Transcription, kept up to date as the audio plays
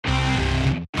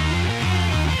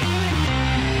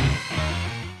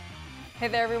Hey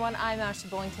there everyone, I'm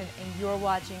Ashley Bullington and you're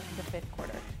watching the fifth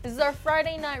quarter. This is our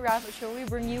Friday night wrap-up show where we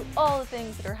bring you all the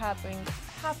things that are happening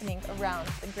around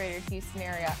the greater Houston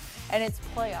area, and it's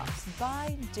playoffs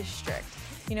by district.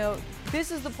 You know,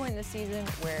 this is the point in the season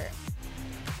where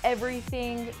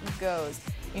everything goes.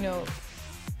 You know,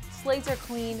 slates are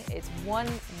clean, it's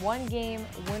one game,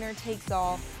 winner takes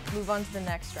all, move on to the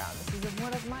next round. This is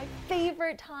one of my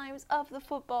favorite times of the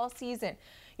football season.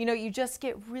 You know, you just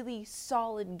get really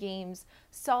solid games,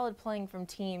 solid playing from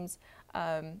teams.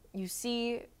 You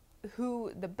see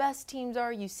who the best teams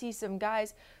are. You see some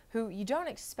guys who you don't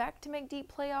expect to make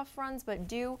deep playoff runs, but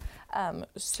do.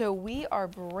 So we are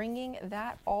bringing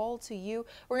that all to you.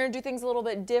 We're going to do things a little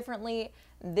bit differently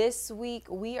this week.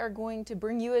 We are going to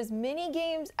bring you as many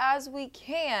games as we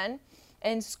can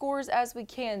and scores as we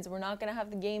can. So we're not going to have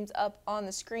the games up on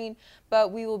the screen,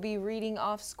 but we will be reading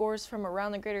off scores from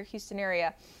around the greater Houston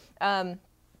area.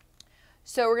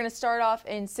 So we're going to start off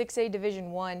in 6A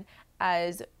Division 1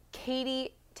 as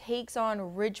Katy takes on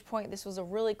Ridgepoint. This was a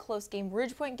really close game.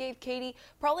 Ridgepoint gave Katy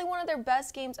probably one of their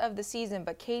best games of the season,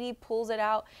 but Katy pulls it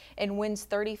out and wins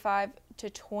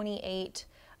 35-28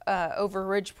 over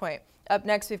Ridgepoint. Up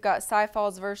next, we've got Cy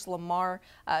Falls versus Lamar.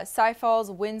 Cy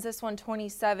Falls wins this one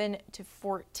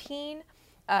 27-14.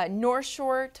 North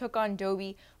Shore took on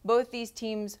Dobie. Both these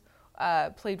teams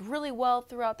played really well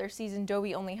throughout their season.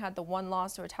 Dobie only had the one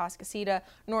loss to Atascocita.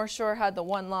 North Shore had the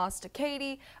one loss to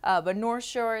Katy. But North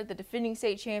Shore, the defending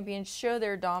state champions, show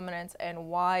their dominance and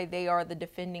why they are the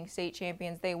defending state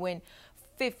champions. They win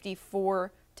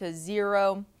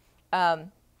 54-0.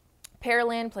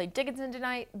 Pearland played Dickinson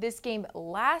tonight. This game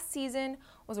last season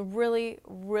was a really,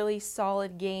 really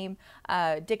solid game.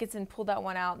 Dickinson pulled that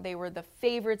one out. They were the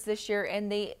favorites this year,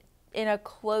 and they, in a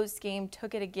close game,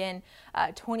 took it again,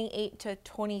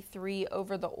 28-23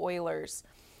 over the Oilers.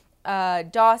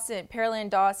 Pearland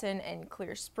Dawson and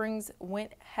Clear Springs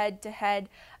went head-to-head.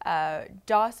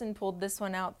 Dawson pulled this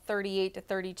one out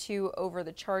 38-32 over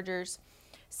the Chargers.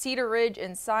 Cedar Ridge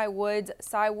and Cy Woods.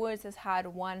 Cy Woods has had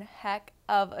one heck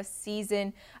of a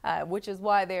season, which is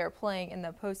why they are playing in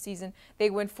the postseason. They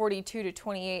win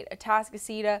 42-28.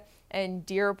 Atascocita and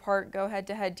Deer Park go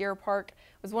head-to-head. Deer Park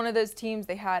was one of those teams.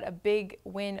 They had a big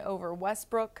win over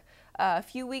Westbrook a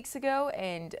few weeks ago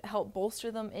and helped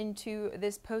bolster them into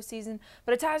this postseason.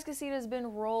 But Atascocita has been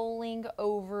rolling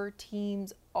over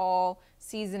teams all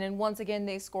season, and once again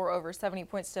they score over 70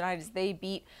 points tonight as they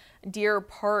beat Deer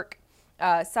Park.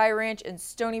 Cy Ranch and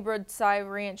Stony Brook. Cy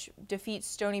Ranch defeats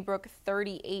Stony Brook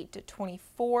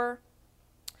 38-24.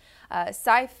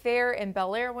 Cy Fair and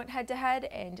Bel Air went head-to-head,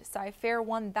 and Cy Fair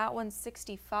won that one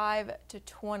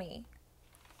 65-20.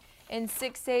 In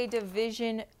 6A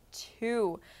Division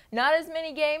 2, not as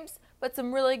many games, but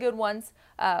some really good ones.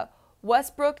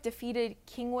 Westbrook defeated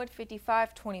Kingwood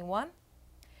 55-21.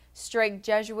 Strike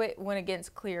Jesuit went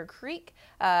against Clear Creek.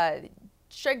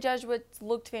 Strike Jesuits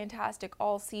looked fantastic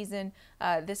all season.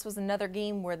 This was another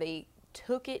game where they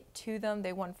took it to them.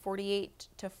 They won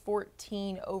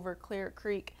 48-14 over Clear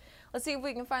Creek. Let's see if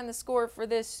we can find the score for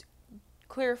this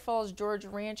Clear Falls George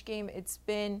Ranch game. It's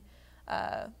been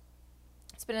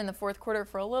in the fourth quarter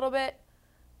for a little bit.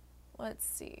 Let's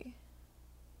see.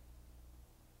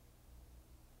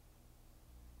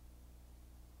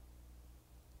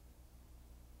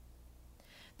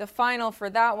 The final for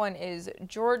that one is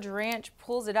George Ranch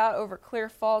pulls it out over Clear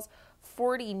Falls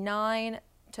 49-37.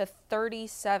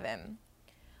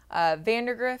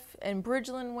 Vandergrift and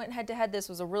Bridgeland went head-to-head. This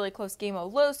was a really close game, a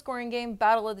low-scoring game,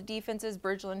 battle of the defenses.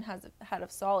 Bridgeland has had a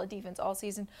solid defense all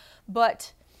season,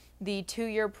 but the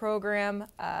two-year program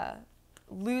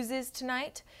loses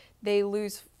tonight. They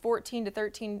lose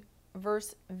 14-13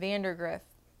 versus Vandergrift.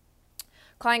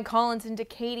 Klein Collins and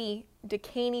Decaney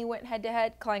went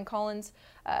head-to-head. Klein Collins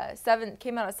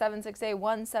came out of 7-6A,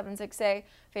 won 7-6A.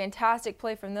 Fantastic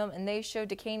play from them, and they showed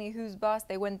Decaney who's boss.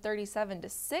 They win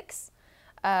 37-6.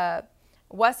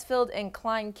 Westfield and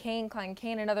Klein Cain. Klein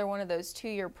Cain, another one of those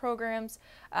two-year programs.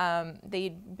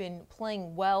 They'd been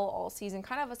playing well all season.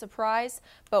 Kind of a surprise,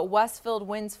 but Westfield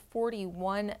wins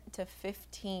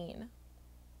 41-15.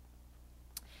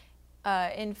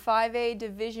 In 5A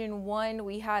Division 1,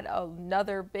 we had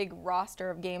another big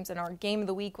roster of games, and our game of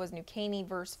the week was New Caney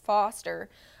versus Foster.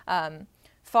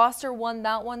 Foster won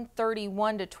that one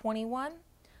 31-21.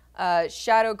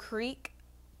 Shadow Creek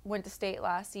went to state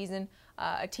last season,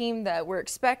 a team that we're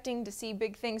expecting to see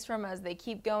big things from as they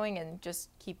keep going and just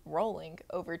keep rolling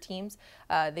over teams.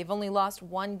 They've only lost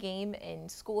one game in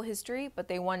school history, but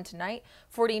they won tonight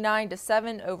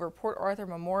 49-7 over Port Arthur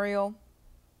Memorial.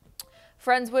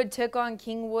 Friendswood took on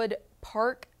Kingwood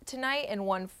Park tonight and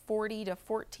won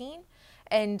 40-14.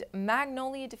 and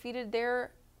Magnolia defeated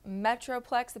their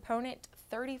Metroplex opponent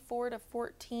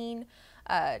 34-14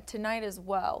 tonight as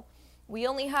well. We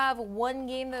only have one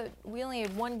game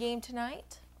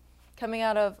tonight coming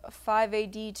out of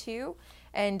 5A D2,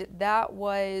 and that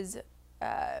was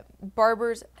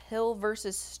Barbers Hill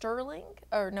versus Sterling.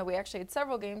 Or no, we actually had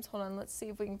several games. Hold on, let's see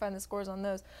if we can find the scores on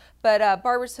those. But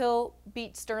Barbers Hill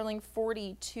beat Sterling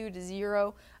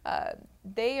 42-0.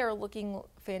 They are looking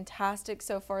fantastic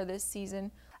so far this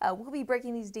season. We'll be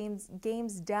breaking these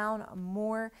games down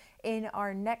more in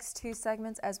our next two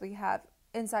segments as we have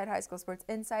Inside High School Sports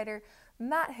Insider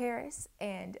Matt Harris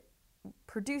and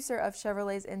producer of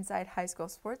Chevrolet's Inside High School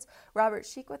Sports, Robert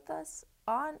Sheik, with us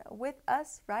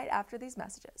right after these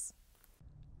messages.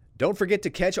 Don't forget to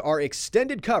catch our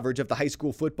extended coverage of the high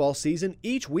school football season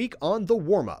each week on The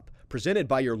Warm-Up, presented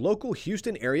by your local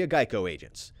Houston area Geico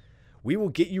agents. We will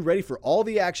get you ready for all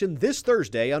the action this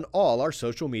Thursday on all our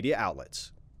social media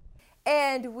outlets.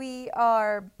 And we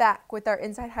are back with our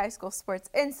Inside High School Sports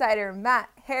Insider, Matt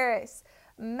Harris.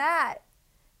 Matt,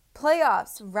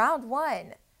 playoffs, round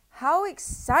one. How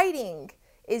exciting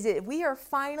is it? We are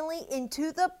finally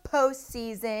into the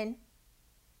postseason.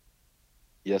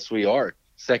 Yes, we are.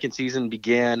 Second season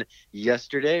began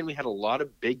yesterday, and we had a lot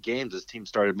of big games as teams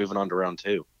started moving on to round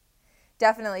two.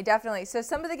 Definitely, definitely. So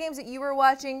some of the games that you were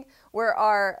watching were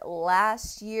our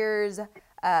last year's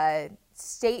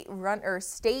state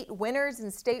winners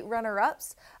and state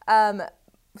runner-ups.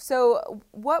 So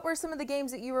what were some of the games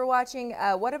that you were watching?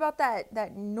 What about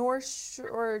that North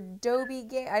Shore Dobie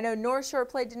game? I know North Shore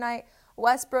played tonight.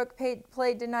 Westbrook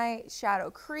played tonight. Shadow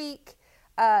Creek.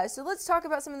 So let's talk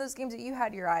about some of those games that you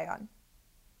had your eye on.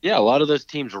 Yeah, a lot of those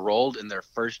teams rolled in their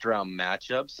first-round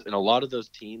matchups, and a lot of those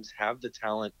teams have the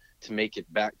talent to make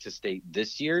it back to state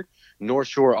this year. North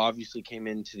Shore obviously came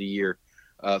into the year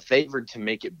favored to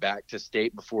make it back to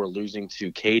state before losing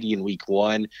to Katy in week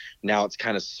one. Now it's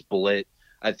kind of split.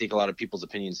 I think a lot of people's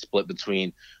opinions split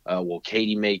between will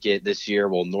Katy make it this year?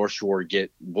 Will North Shore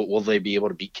will they be able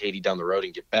to beat Katy down the road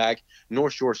and get back?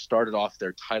 North Shore started off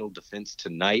their title defense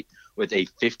tonight with a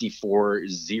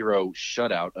 54-0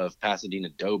 shutout of Pasadena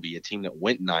Dobie, a team that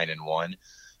went 9-1.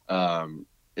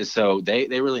 So they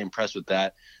really impressed with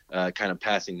that, kind of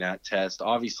passing that test.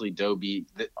 Obviously, Dobie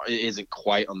isn't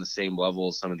quite on the same level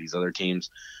as some of these other teams.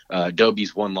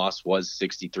 Dobie's one loss was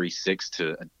 63-6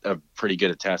 to a pretty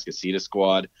good Atascocita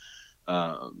squad.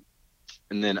 And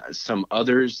then some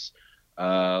others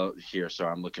here. So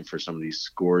I'm looking for some of these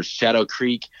scores. Shadow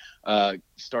Creek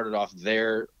started off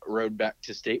their road back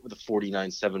to state with a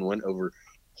 49-7 win over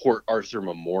Port Arthur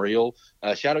Memorial.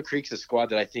 Shadow Creek's a squad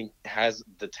that I think has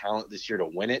the talent this year to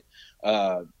win it.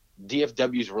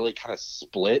 DFW's really kind of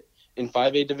split in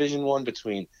 5A Division I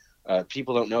between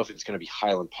people don't know if it's going to be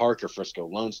Highland Park or Frisco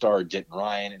Lone Star or Denton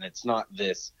Ryan, and it's not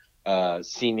this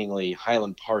seemingly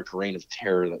Highland Park reign of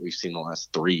terror that we've seen the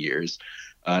last 3 years.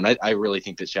 And I really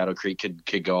think that Shadow Creek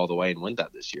could go all the way and win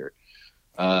that this year.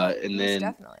 And then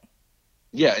definitely.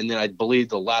 Yeah, and then I believe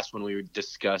the last one we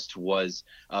discussed was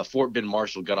Fort Bend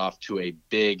Marshall got off to a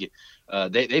big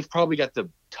they've probably got the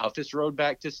toughest road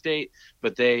back to state,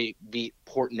 but they beat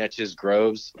Port Neches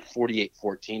Groves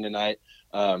 48-14 tonight.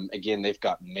 Again, they've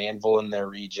got Manville in their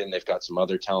region. They've got some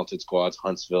other talented squads,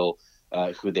 Huntsville,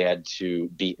 who they had to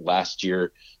beat last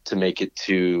year to make it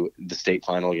to the state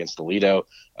final against Toledo.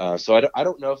 So I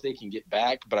don't know if they can get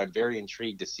back, but I'm very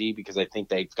intrigued to see because I think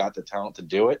they've got the talent to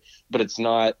do it, but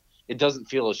it doesn't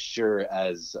feel as sure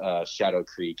as Shadow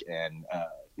Creek and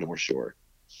North Shore.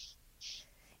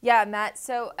 Yeah, Matt.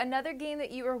 So another game that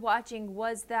you were watching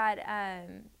was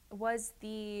was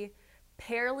the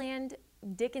Pearland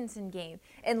Dickinson game.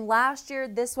 And last year,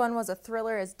 this one was a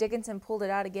thriller as Dickinson pulled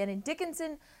it out again. And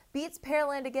Dickinson beats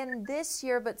Pearland again this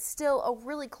year, but still a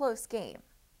really close game.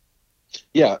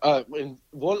 Yeah, and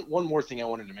one more thing I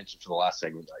wanted to mention for the last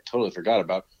segment that I totally forgot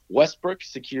about. Westbrook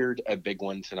secured a big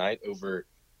one tonight over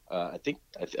I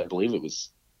believe it was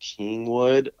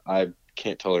Kingwood. I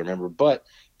can't totally remember, but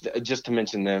just to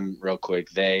mention them real quick,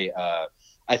 I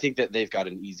think that they've got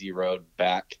an easy road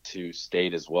back to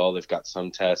state as well. They've got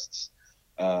some tests.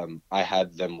 I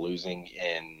had them losing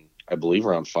in, I believe,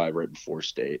 round 5 right before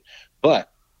state.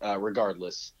 But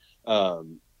regardless,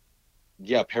 Pearland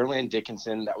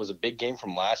Dickinson, that was a big game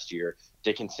from last year.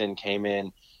 Dickinson came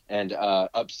in and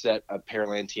upset a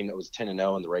Pearland team that was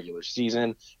 10-0 in the regular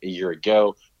season a year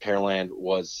ago. Pearland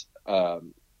was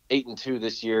 8-2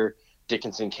 this year.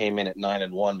 Dickinson came in at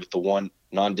 9-1 with the one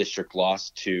non-district loss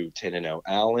to 10-0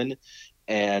 Allen.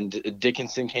 And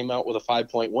Dickinson came out with a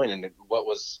 5-point win. And what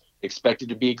was expected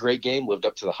to be a great game lived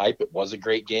up to the hype. It was a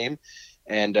great game.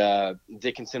 And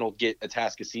Dickinson will get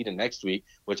Atascocita next week,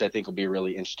 which I think will be a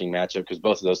really interesting matchup because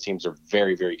both of those teams are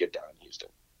very, very good down in Houston.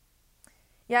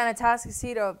 Yeah, and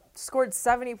Atascocita scored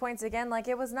 70 points again like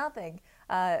it was nothing.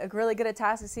 A really good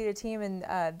Atascocita team,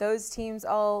 and those teams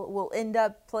all will end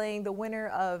up playing the winner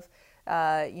of,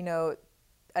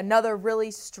 another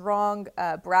really strong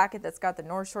bracket that's got the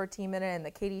North Shore team in it and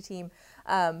the Katy team.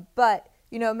 But,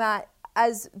 Matt,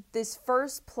 as this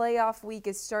first playoff week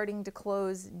is starting to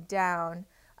close down,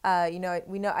 I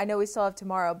know we still have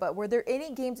tomorrow, but were there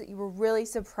any games that you were really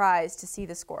surprised to see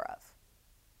the score of?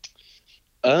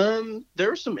 There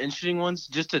were some interesting ones.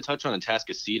 Just to touch on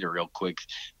Atascocita real quick,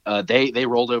 they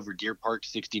rolled over Deer Park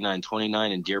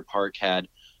 69-29, and Deer Park had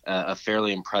a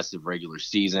fairly impressive regular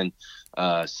season.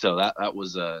 So that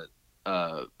was a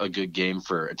good game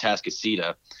for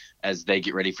Atascocita as they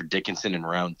get ready for Dickinson in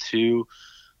round 2.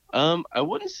 I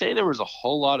wouldn't say there was a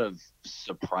whole lot of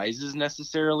surprises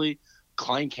necessarily.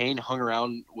 Klein Cain hung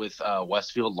around with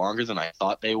Westfield longer than I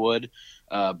thought they would,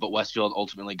 but Westfield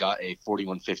ultimately got a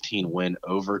 41-15 win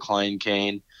over Klein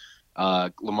Cain.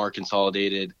 Lamar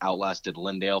Consolidated outlasted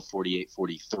Lindale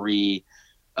 48-43.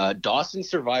 Dawson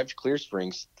survived Clear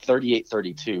Springs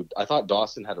 38-32. I thought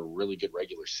Dawson had a really good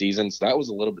regular season, so that was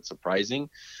a little bit surprising.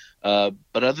 But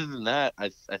other than that, I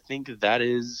think that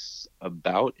is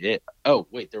about it. Oh,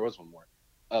 wait, there was one more.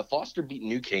 Foster beat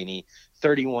New Caney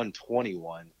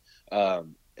 31-21.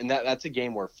 And that's a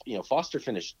game where, Foster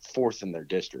finished 4th in their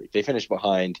district. They finished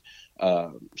behind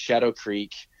Shadow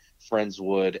Creek,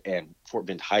 Friendswood, and Fort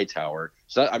Bend Hightower.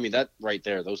 So, that right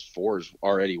there, those 4 is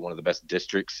already one of the best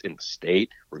districts in the state,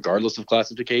 regardless of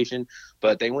classification.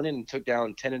 But they went in and took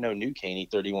down 10-0 New Caney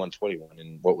 31-21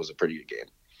 in what was a pretty good game.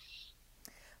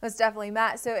 Most definitely,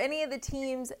 Matt. So any of the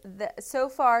teams that so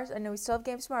far, I know we still have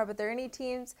games tomorrow, but are there any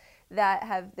teams that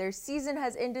have their season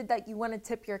has ended that you want to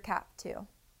tip your cap to?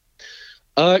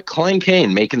 Klein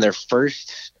Cain making their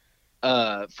first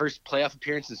playoff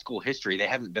appearance in school history. They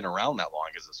haven't been around that long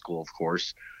as a school, of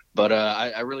course, but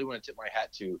I really want to tip my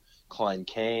hat to Klein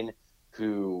Cain,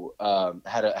 who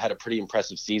had a pretty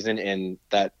impressive season in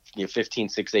that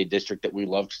 15-6A district that we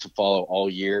loved to follow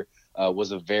all year.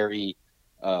 Was a very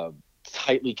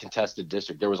tightly contested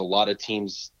district. There was a lot of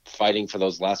teams fighting for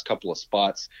those last couple of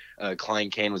spots. Klein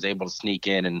Cain was able to sneak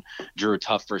in and drew a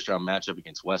tough first round matchup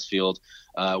against Westfield.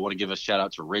 I want to give a shout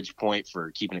out to Ridge Point for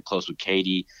keeping it close with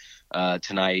Katy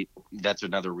tonight. That's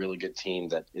another really good team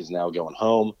that is now going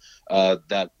home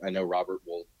that I know Robert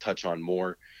will touch on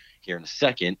more here in a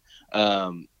second.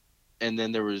 And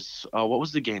then there was, what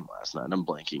was the game last night? I'm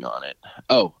blanking on it.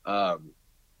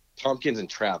 Tompkins and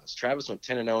Travis. Travis went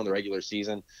 10-0 in the regular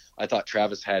season. I thought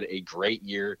Travis had a great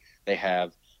year. They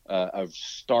have a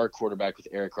star quarterback with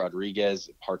Eric Rodriguez,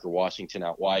 Parker Washington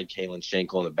out wide, Kalen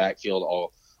Schenkel in the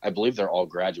backfield. I believe they're all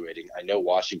graduating. I know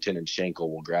Washington and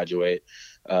Schenkel will graduate,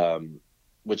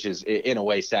 which is in a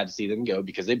way sad to see them go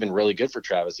because they've been really good for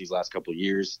Travis these last couple of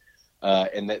years,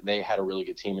 and that they had a really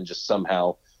good team and just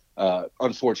somehow,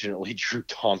 unfortunately, drew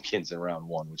Tompkins in round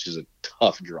 1, which is a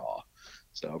tough draw.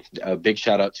 So a big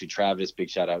shout out to Travis, big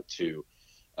shout out to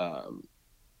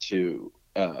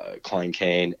Klein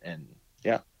Cain, and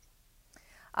yeah.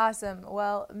 Awesome.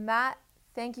 Well, Matt,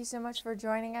 thank you so much for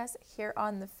joining us here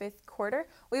on the 5th quarter.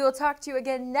 We will talk to you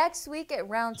again next week at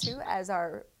round 2 as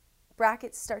our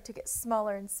brackets start to get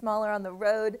smaller and smaller on the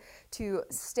road to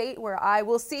state, where I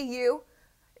will see you.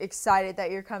 Excited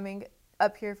that you're coming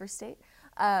up here for state.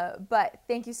 But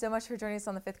thank you so much for joining us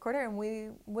on the 5th quarter. And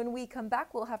when we come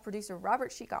back, we'll have producer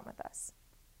Robert Sheik on with us.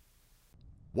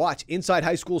 Watch Inside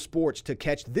High School Sports to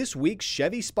catch this week's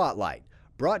Chevy Spotlight,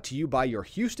 brought to you by your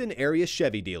Houston area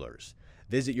Chevy dealers.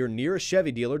 Visit your nearest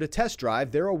Chevy dealer to test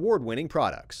drive their award-winning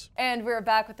products. And we're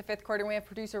back with the 5th quarter. We have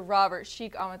producer Robert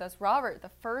Sheik on with us. Robert, the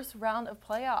first round of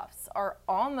playoffs are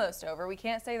almost over. We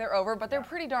can't say they're over, but they're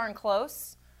pretty darn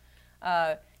close.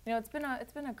 It's been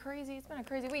a crazy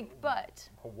week, but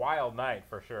a wild night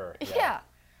for sure. Yeah.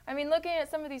 I mean, looking at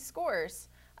some of these scores,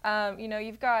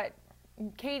 you've got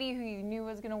Katy, who you knew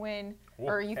was going to win,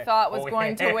 or you thought was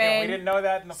going to win. We didn't know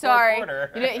that in the fourth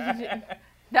quarter.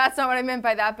 That's not what I meant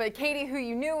by that. But Katy, who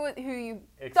you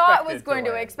thought was going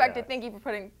to expect it. Thank you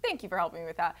for helping me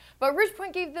with that. But Ridge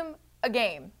Point gave them a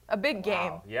big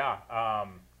game. Yeah.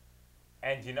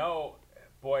 And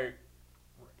boy,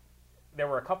 there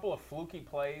were a couple of fluky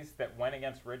plays that went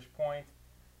against Ridge Point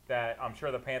that I'm sure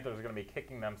the Panthers are going to be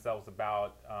kicking themselves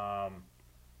about,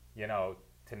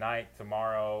 tonight,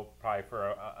 tomorrow, probably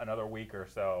for another week or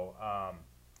so.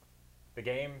 The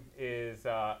game is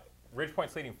Ridge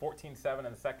Point's leading 14-7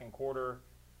 in the second quarter.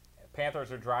 Panthers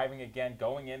are driving again,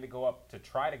 going in to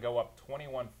try to go up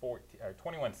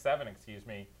 21-7,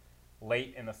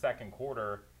 late in the second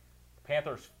quarter.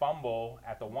 Panthers fumble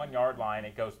at the 1 yard line.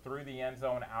 It goes through the end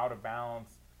zone, out of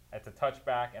bounds. It's a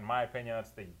touchback. In my opinion,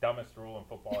 that's the dumbest rule in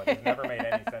football. It has never made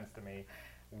any sense to me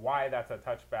why that's a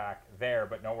touchback there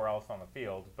but nowhere else on the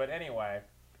field. But anyway,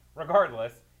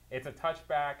 regardless, it's a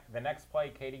touchback. The next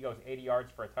play, Katy goes 80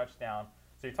 yards for a touchdown.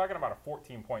 So you're talking about a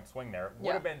 14-point swing there. It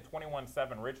would have been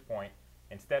 21-7 Ridgepoint.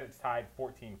 Instead, it's tied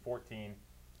 14-14.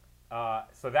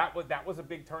 So that was a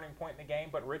big turning point in the game.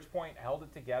 But Ridgepoint held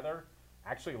it together,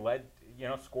 actually led,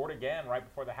 scored again right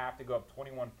before the half to go up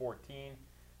 21-14.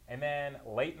 And then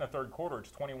late in the third quarter, it's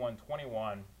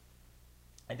 21-21.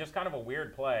 And just kind of a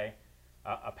weird play,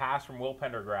 a pass from Will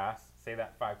Pendergrass. Say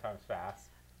that 5 times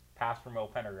fast. Pass from Will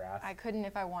Pendergrass. I couldn't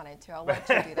if I wanted to. I'll let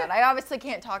you do that. I obviously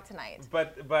can't talk tonight.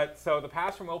 But so the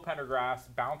pass from Will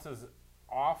Pendergrass bounces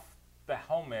off the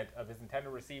helmet of his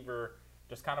intended receiver.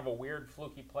 Just kind of a weird,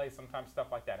 fluky play. Sometimes stuff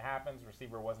like that happens.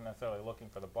 Receiver wasn't necessarily looking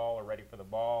for the ball or ready for the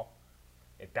ball.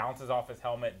 It bounces off his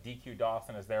helmet. DQ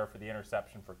Dawson is there for the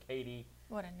interception for Katy.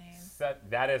 What a name.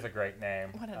 That is a great name.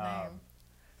 What a name.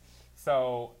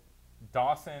 So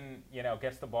Dawson,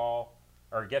 gets the ball,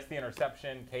 or gets the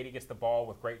interception. Katy gets the ball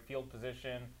with great field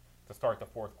position to start the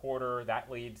fourth quarter.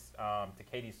 That leads to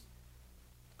Katy's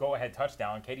go-ahead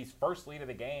touchdown. Katy's first lead of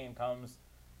the game comes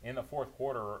in the fourth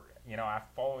quarter, after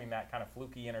following that kind of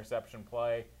fluky interception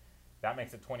play. That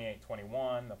makes it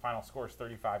 28-21. The final score is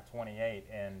 35-28.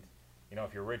 And,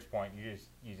 if you're Ridgepoint,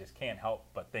 you just can't help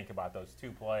but think about those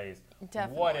 2 plays.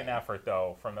 Definitely. What an effort,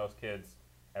 though, from those kids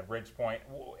at Ridgepoint.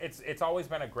 It's always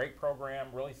been a great program,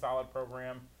 really solid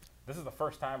program. This is the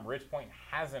first time Ridgepoint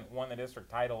hasn't won the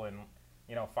district title in,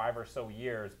 5 or so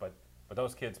years, but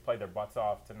those kids played their butts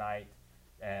off tonight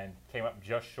and came up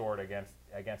just short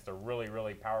against a really,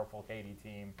 really powerful Katy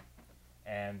team.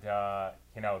 And,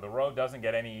 the road doesn't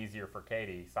get any easier for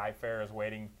Katy. Cy-Fair is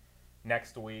waiting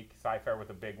next week. Cy-Fair with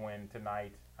a big win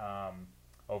tonight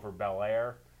over Bel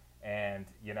Air. And,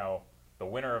 the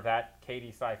winner of that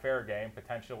Katy Cy-Fair game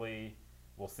potentially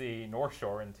will see North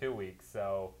Shore in 2 weeks.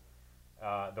 So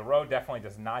the road definitely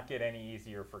does not get any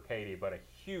easier for Katy, but a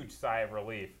huge sigh of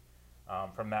relief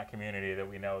from that community that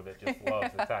we know that just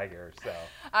loves the Tigers. So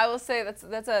I will say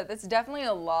that's definitely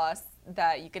a loss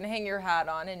that you can hang your hat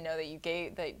on and know that you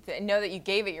gave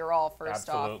it your all. First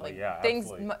absolutely, off,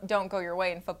 things don't go your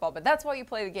way in football, but that's why you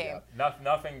play the game. Yeah.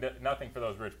 Nothing for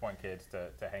those Ridgepoint kids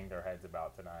to hang their heads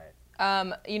about tonight.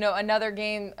 Another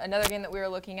game that we were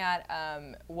looking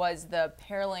at was the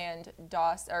Pearland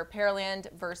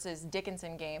versus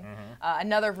Dickinson game. Mm-hmm.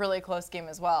 Another really close game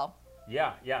as well.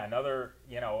 Yeah, another,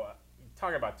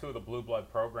 talking about 2 of the blue blood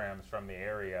programs from the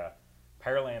area,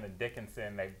 Pearland and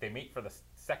Dickinson. They meet for the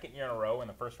second year in a row in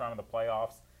the first round of the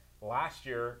playoffs. Last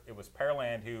year, it was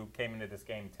Pearland who came into this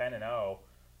game 10-0.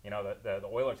 The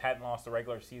Oilers hadn't lost a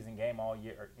regular season game all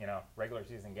year,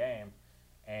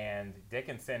 and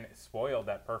Dickinson spoiled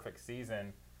that perfect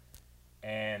season.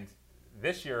 And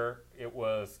this year,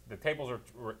 the tables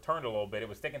were turned a little bit. It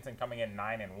was Dickinson coming in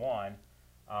 9-1.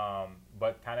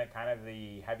 But kind of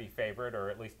the heavy favorite, or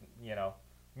at least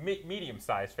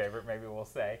medium-sized favorite, maybe we'll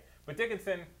say. But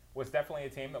Dickinson was definitely a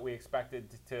team that we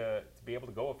expected to be able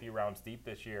to go a few rounds deep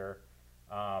this year.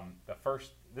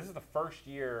 This is the first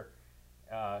year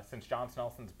since John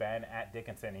Snelson's been at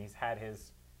Dickinson. He's had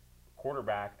his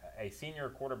quarterback, a senior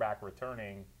quarterback,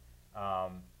 returning,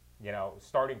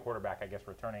 starting quarterback, I guess,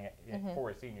 returning for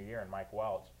his senior year, in Mike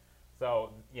Welch.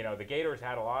 So, the Gators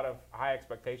had a lot of high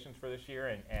expectations for this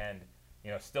year and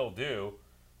still do,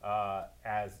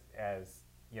 as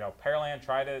Pearland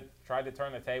tried to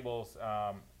turn the tables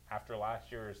after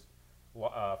last year's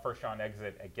first round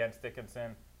exit against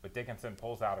Dickinson, but Dickinson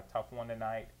pulls out a tough one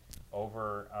tonight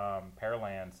over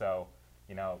Pearland. So,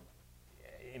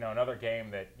 another game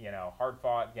that,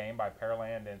 hard-fought game by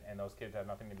Pearland, and those kids have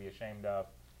nothing to be ashamed of.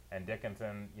 And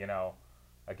Dickinson,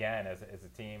 again, is a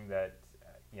team that,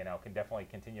 can definitely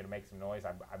continue to make some noise.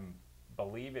 I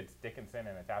believe it's Dickinson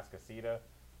and Atascocita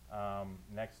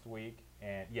next week.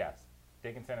 And, yes,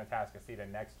 Dickinson and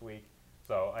Atascocita next week.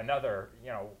 So another,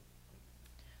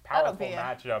 powerful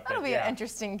matchup. That'll be an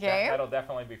interesting game. That'll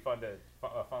definitely be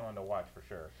a fun one to watch for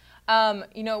sure.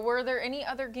 Were there any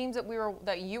other games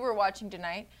that you were watching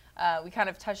tonight? We kind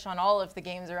of touched on all of the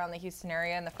games around the Houston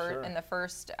area in the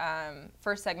first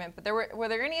segment, but were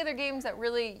there any other games that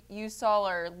really you saw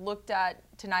or looked at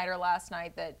tonight or last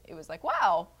night that it was like,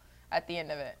 wow, at the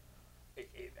end of it?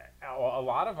 A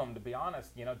lot of them, to be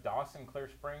honest. Dawson Clear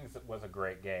Springs was a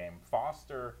great game.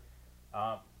 Foster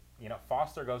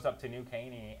goes up to New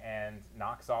Caney and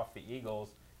knocks off the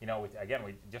Eagles.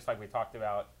 Just like we talked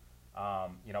about.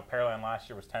 Pearland last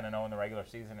year was 10-0 in the regular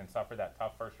season and suffered that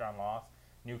tough first-round loss.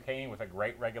 New Caney with a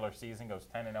great regular season, goes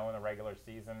 10-0 in the regular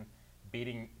season,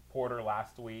 beating Porter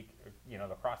last week,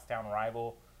 the crosstown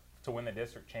rival, to win the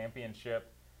district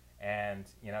championship. And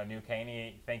New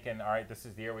Caney thinking, all right, this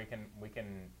is the year we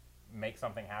can make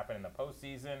something happen in the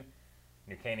postseason.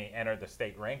 New Caney entered the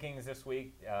state rankings this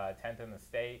week, 10th in the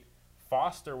state.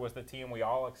 Foster was the team we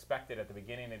all expected at the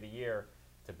beginning of the year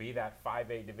to be that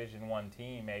 5A Division I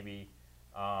team, maybe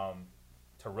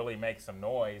to really make some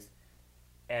noise.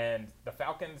 And the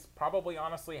Falcons probably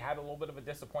honestly had a little bit of a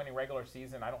disappointing regular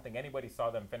season. I don't think anybody saw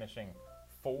them finishing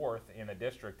 4th in the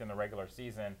district in the regular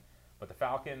season. But the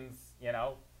Falcons,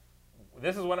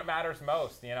 this is when it matters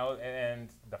most, and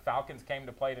the Falcons came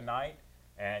to play tonight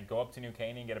and go up to New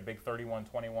Caney and get a big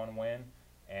 31-21 win.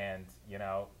 And,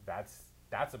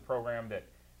 that's a program that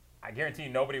I guarantee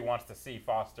nobody wants to see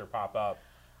Foster pop up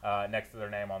next to their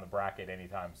name on the bracket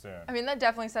anytime soon. I mean, that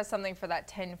definitely says something for that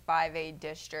 10-5A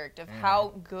district of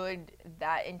how good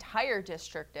that entire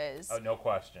district is. Oh, no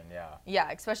question, yeah.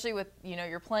 Yeah, especially with,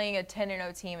 you're playing a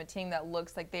 10-0 team, a team that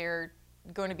looks like they're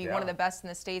going to be one of the best in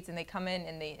the states, and they come in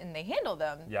and they handle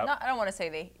them. Yep. I don't want to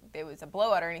say it was a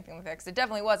blowout or anything like that, because it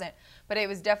definitely wasn't, but it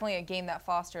was definitely a game that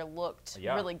Foster looked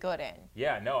really good in.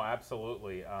 Yeah, no,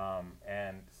 absolutely.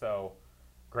 And so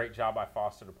great job by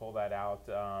Foster to pull that out.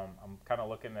 I'm kind of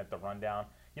looking at the rundown.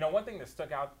 One thing that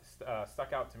stuck out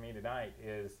to me tonight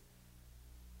is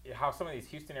how some of these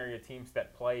Houston area teams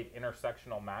that played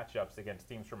intersectional matchups against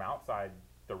teams from outside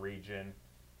the region,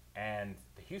 and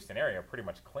the Houston area pretty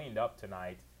much cleaned up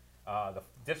tonight. The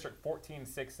District 14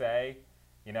 6A,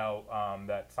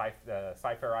 the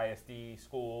Cy-Fair ISD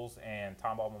schools and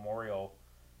Tomball Memorial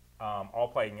all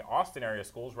playing Austin area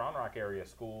schools, Round Rock area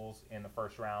schools in the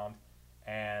first round.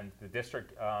 And the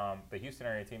district, the Houston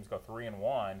area teams go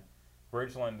 3-1.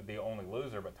 Bridgeland the only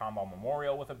loser, but Tomball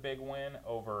Memorial with a big win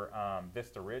over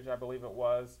Vista Ridge, I believe it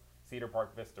was. Cedar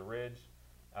Park, Vista Ridge.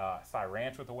 Cy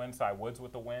Ranch with a win, Cy Woods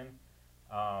with a win.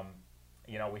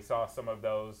 We saw some of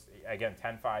those, again,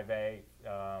 10-5A,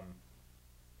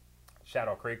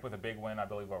 Shadow Creek with a big win, I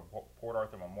believe, over Port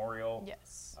Arthur Memorial.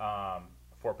 Yes.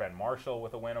 Fort Bend Marshall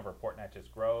with a win over Port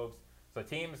Neches Groves. So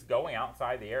teams going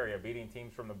outside the area, beating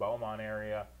teams from the Beaumont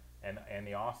area and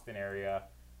the Austin area.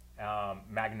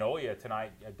 Magnolia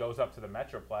tonight goes up to the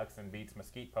Metroplex and beats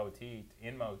Mesquite Poteet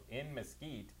in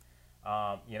Mesquite.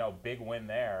 Big win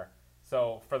there.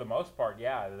 So for the most part,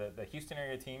 the Houston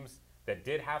area teams that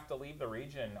did have to leave the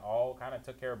region all kind of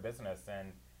took care of business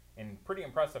and in pretty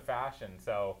impressive fashion.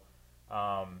 So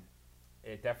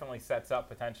it definitely sets up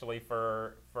potentially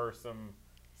for some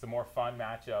more fun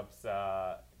matchups,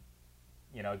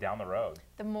 down the road.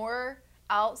 The more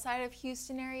outside of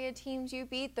Houston area teams you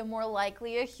beat, the more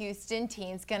likely a Houston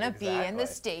team's gonna be in the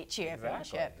state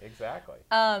championship. Exactly.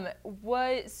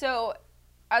 So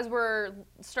as we're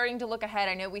starting to look ahead,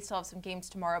 I know we still have some games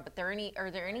tomorrow, but are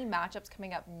there any matchups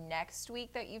coming up next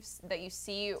week that you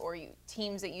see, or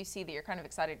teams that you see that you're kind of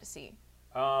excited to see?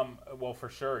 Well, for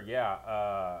sure,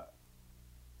 yeah.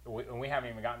 We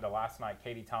haven't even gotten to last night.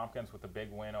 Katie Tompkins with a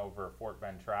big win over Fort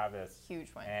Bend Travis.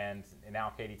 Huge win. And now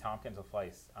Katie Tompkins will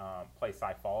play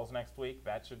Cy Falls next week.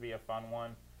 That should be a fun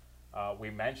one.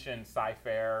 We mentioned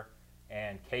Cy-Fair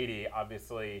and Katie.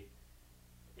 Obviously,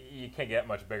 you can't get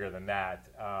much bigger than that.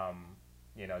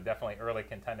 Definitely early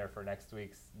contender for next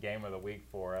week's game of the week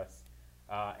for us.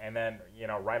 And then,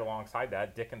 right alongside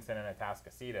that, Dickinson and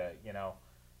Atascocita,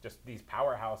 just these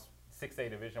powerhouse 6A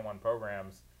Division I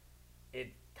programs.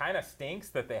 It kind of stinks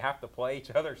that they have to play each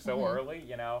other so early,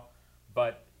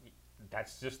 but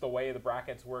that's just the way the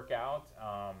brackets work out.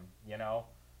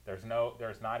 There's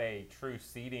not a true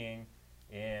seeding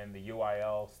in the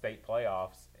UIL state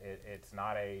playoffs. It's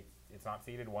not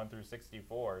seeded 1 through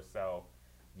 64, so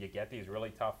you get these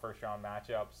really tough first round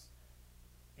matchups,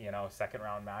 second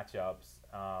round matchups.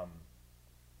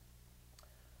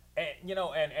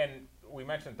 And we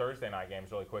mentioned Thursday night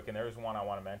games really quick, and there's one I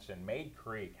want to mention. Mayde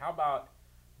Creek. How about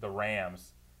the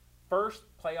Rams? First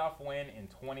playoff win in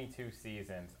 22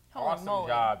 seasons. Awesome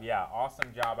job. Yeah,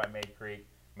 awesome job by Mayde Creek.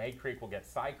 Mayde Creek will get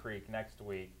Cy Creek next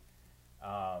week.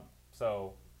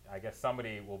 So I guess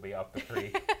somebody will be up the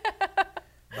creek.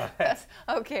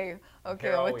 Okay,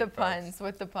 with the puns.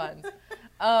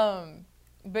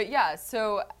 But yeah,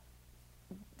 so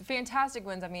fantastic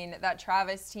wins. I mean, that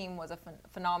Travis team was a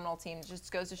phenomenal team. It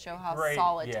just goes to show how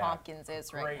solid Tompkins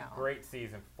is right now. Great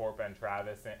season for Fort Bend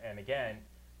Travis. And again,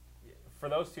 for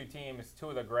those two teams, two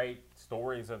of the great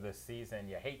stories of this season,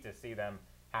 you hate to see them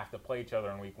have to play each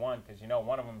other in week one because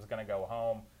one of them is going to go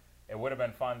home. It would have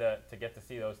been fun to get to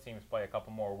see those teams play a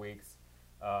couple more weeks.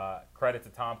 Credit to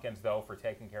Tompkins, though, for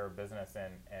taking care of business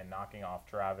and knocking off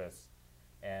Travis.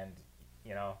 And,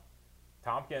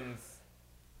 Tompkins,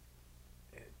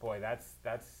 boy, that's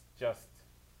just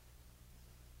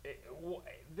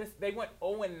they went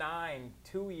 0-9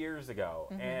 2 years ago,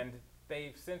 and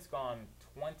they've since gone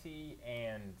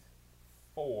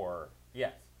 20-4.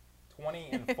 Yes,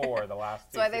 20-4 the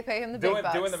last two. That's why they pay him the big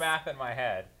bucks. Doing the math in my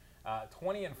head,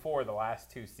 20-4 the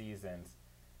last 2 seasons.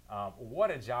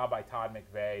 What a job by Todd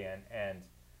McVay, and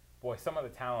boy, some of the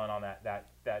talent on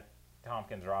that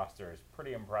Tompkins roster is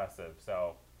pretty impressive.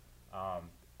 So,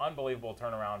 unbelievable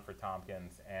turnaround for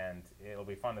Tompkins, and it'll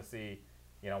be fun to see,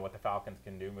 what the Falcons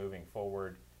can do moving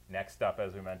forward. Next up,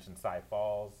 as we mentioned, Cy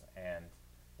Falls, and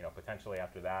potentially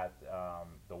after that,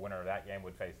 the winner of that game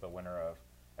would face the winner of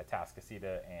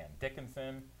Atascocita and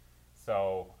Dickinson.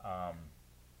 So,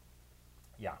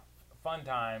 fun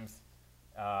times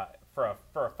for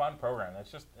a fun program.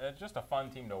 It's just a fun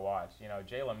team to watch.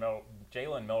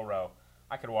 Jalen Milroe.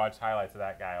 I could watch highlights of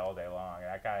that guy all day long.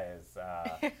 That guy is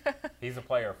he's a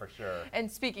player for sure. And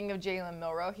speaking of Jalen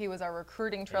Milroe, he was our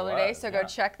recruiting trail today, so go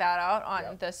check that out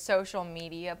on the social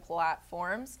media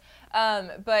platforms.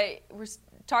 But we're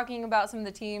talking about some of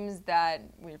the teams that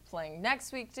we're playing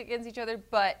next week against each other,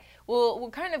 but we'll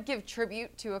kind of give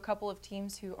tribute to a couple of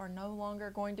teams who are no longer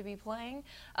going to be playing.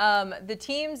 The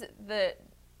teams that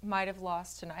might have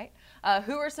lost tonight.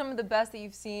 Who are some of the best that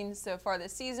you've seen so far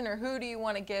this season, or who do you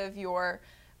want to give your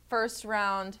first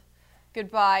round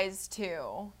goodbyes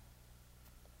to?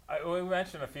 We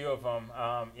mentioned a few of them.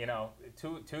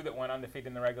 Two that went undefeated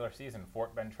in the regular season.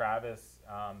 Fort Bend Travis,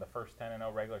 the first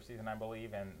 10-0 regular season, I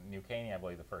believe, and New Caney, I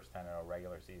believe, the first 10-0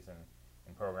 regular season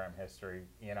in program history.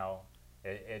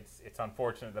 It's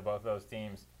unfortunate that both of those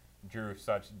teams drew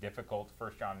such difficult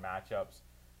first-round matchups.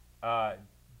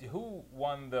 Who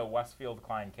won the Westfield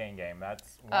Klein Cain game?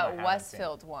 That's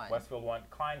Westfield won. Westfield won.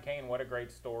 Klein Cain, what a great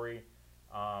story.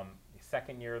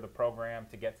 Second year of the program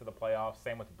to get to the playoffs.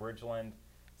 Same with Bridgeland.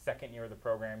 Second year of the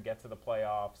program, get to the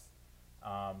playoffs.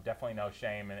 Definitely no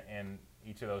shame in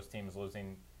each of those teams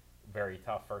losing very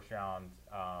tough first round,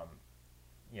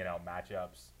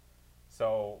 matchups.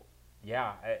 So,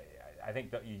 yeah, I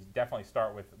think that you definitely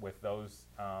start with those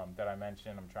that I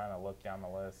mentioned. I'm trying to look down the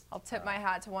list. I'll tip my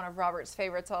hat to one of Robert's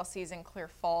favorites all season, Clear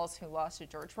Falls, who lost to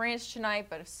George Ranch tonight,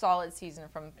 but a solid season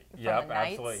from the Knights.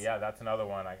 Absolutely. Yeah, that's another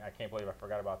one. I can't believe I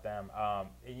forgot about them.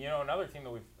 Another team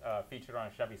that we've featured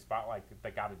on Chevy Spotlight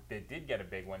that did get a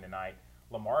big win tonight,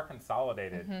 Lamar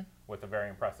Consolidated with a very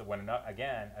impressive win.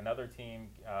 Again, another team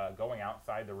going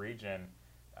outside the region.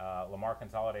 Lamar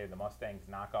Consolidated, the Mustangs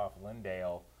knock off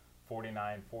Lindale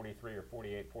 49-43 or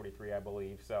 48-43, I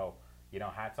believe. So,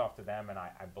 hats off to them, and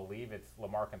I believe it's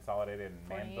Lamar Consolidated and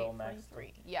Manville next.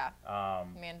 43. Yeah,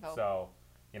 Manville. So,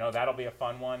 that'll be a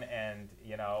fun one, and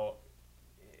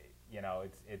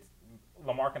it's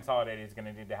Lamar Consolidated is going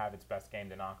to need to have its best game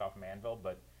to knock off Manville,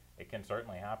 but it can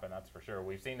certainly happen. That's for sure.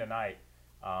 We've seen tonight,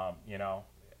 a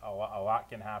lot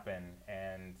can happen,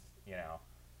 and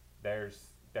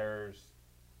there's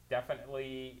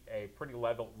definitely a pretty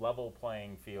level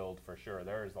playing field for sure.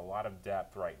 There is a lot of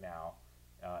depth right now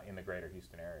in the greater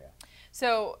Houston area.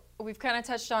 So we've kind of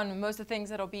touched on most of the things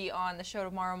that'll be on the show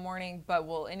tomorrow morning, but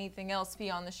will anything else be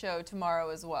on the show tomorrow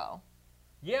as well?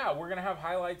 Yeah, we're going to have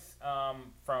highlights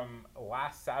from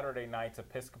last Saturday night's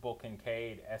Episcopal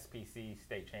Kincaid SPC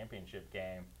state championship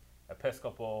game.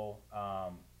 Episcopal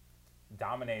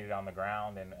dominated on the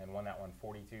ground and won that one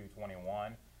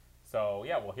 42-21. So,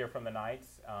 yeah, we'll hear from the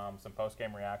Knights, some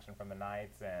post-game reaction from the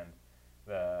Knights, and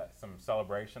some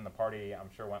celebration. The party, I'm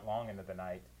sure, went long into the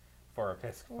night for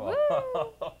Episcopal.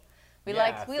 We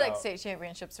like state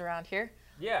championships around here.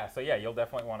 Yeah, so, yeah, you'll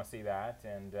definitely want to see that.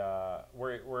 And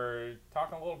we're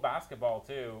talking a little basketball,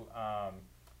 too.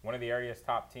 One of the area's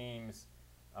top teams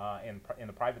in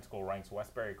the private school ranks,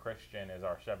 Westbury Christian, is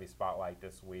our Chevy Spotlight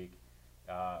this week,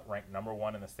 ranked number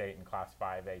 1 in the state in Class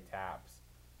 5A TAPS.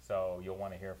 So you'll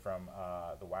want to hear from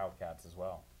the Wildcats as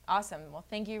well. Awesome. Well,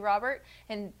 thank you, Robert.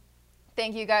 And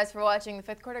thank you guys for watching the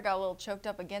fifth quarter. Got a little choked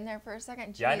up again there for a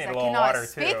second. Jeez, I need a little water,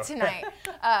 too. I cannot speak tonight.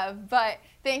 But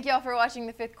thank you all for watching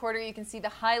the fifth quarter. You can see the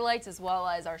highlights as well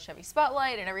as our Chevy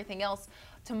Spotlight and everything else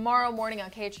tomorrow morning on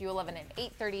KHU 11 at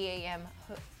 8:30 a.m.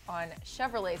 on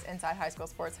Chevrolet's Inside High School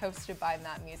Sports, hosted by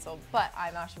Matt Musil. But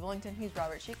I'm Asha Billington. He's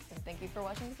Robert Sheik, and thank you for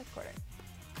watching the fifth quarter.